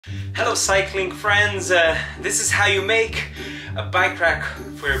Hello cycling friends, this is how you make a bike rack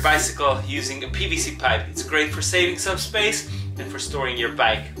for your bicycle using a PVC pipe. It's great for saving some space and for storing your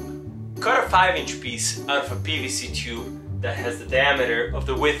bike. Cut a 5-inch piece out of a PVC tube that has the diameter of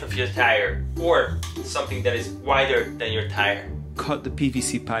the width of your tire, or something that is wider than your tire. Cut the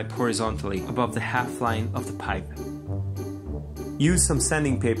PVC pipe horizontally above the half line of the pipe. Use some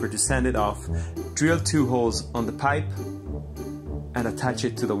sanding paper to sand it off. Drill 2 holes on the pipe and attach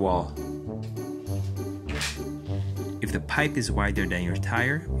it to the wall. If the pipe is wider than your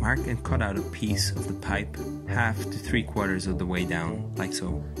tire, mark and cut out a piece of the pipe 1/2 to 3/4 of the way down, like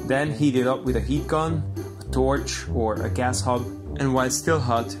so. Then heat it up with a heat gun, a torch or a gas hob, and while still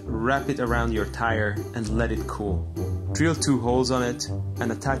hot, wrap it around your tire and let it cool. Drill 2 holes on it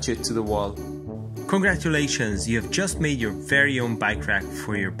and attach it to the wall. Congratulations, you have just made your very own bike rack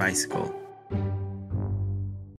for your bicycle.